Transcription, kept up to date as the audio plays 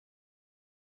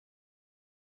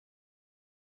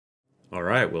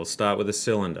Alright, we'll start with a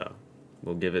cylinder.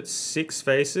 We'll give it 6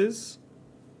 faces,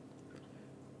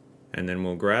 and then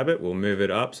we'll grab it, we'll move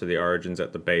it up so the origin's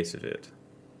at the base of it.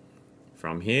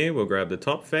 From here, we'll grab the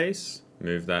top face,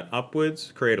 move that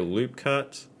upwards, create a loop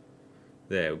cut.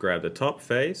 There, we'll grab the top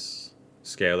face,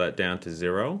 scale that down to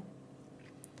 0.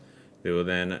 We will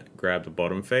then grab the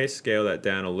bottom face, scale that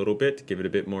down a little bit to give it a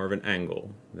bit more of an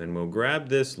angle. Then we'll grab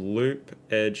this loop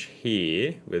edge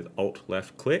here with Alt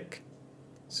left click,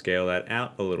 scale that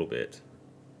out a little bit.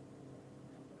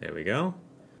 There we go.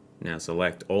 Now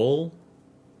select all,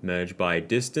 merge by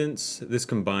distance. This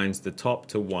combines the top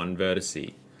to one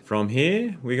vertice. From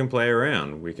here, we can play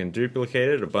around. We can duplicate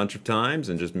it a bunch of times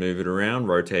and just move it around,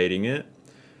 rotating it.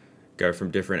 Go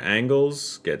from different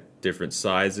angles, get different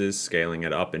sizes, scaling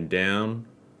it up and down,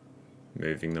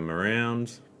 moving them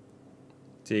around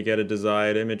till you get a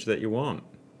desired image that you want.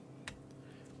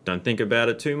 Don't think about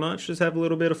it too much, just have a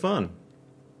little bit of fun.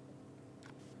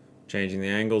 Changing the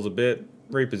angles a bit,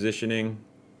 repositioning,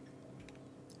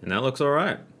 and that looks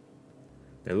alright.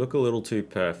 They look a little too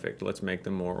perfect. Let's make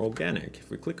them more organic. If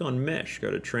we click on Mesh,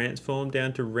 go to Transform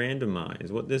down to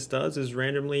Randomize. What this does is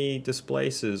randomly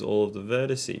displaces all of the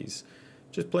vertices.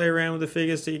 Just play around with the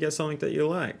figures till you get something that you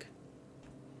like.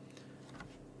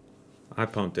 I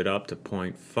pumped it up to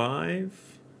 0.5.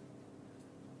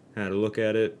 Had a look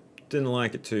at it. Didn't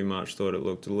like it too much, thought it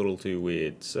looked a little too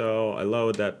weird. So I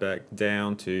lowered that back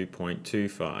down to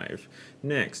 0.25.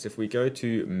 Next, if we go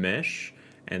to Mesh,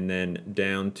 and then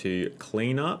down to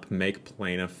Cleanup, make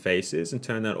planar faces, and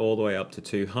turn that all the way up to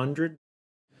 200.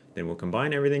 Then we'll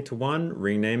combine everything to one,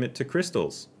 rename it to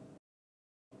crystals.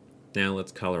 Now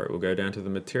let's color it. We'll go down to the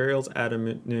materials, add a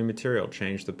new material,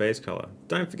 change the base color.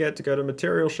 Don't forget to go to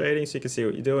material shading so you can see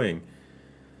what you're doing.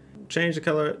 Change the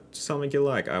color to something you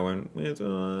like. I went with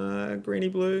greeny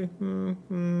blue.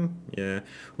 Yeah.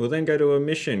 We'll then go to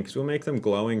emission because we'll make them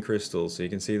glowing crystals so you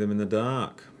can see them in the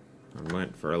dark. I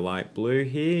went for a light blue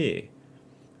here.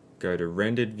 Go to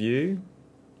rendered view.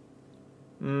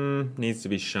 Needs to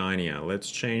be shinier. Let's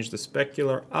change the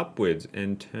specular upwards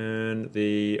and turn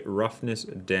the roughness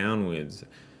downwards.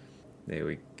 There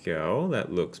we go.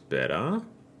 That looks better.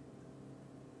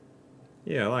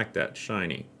 Yeah, I like that.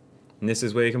 Shiny. And this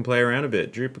is where you can play around a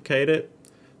bit. Duplicate it,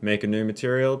 make a new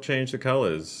material, change the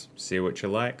colors. See what you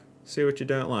like, see what you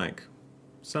don't like.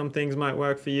 Some things might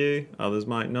work for you, others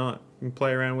might not. You can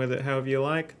play around with it however you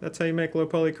like. That's how you make low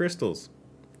poly crystals.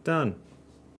 Done.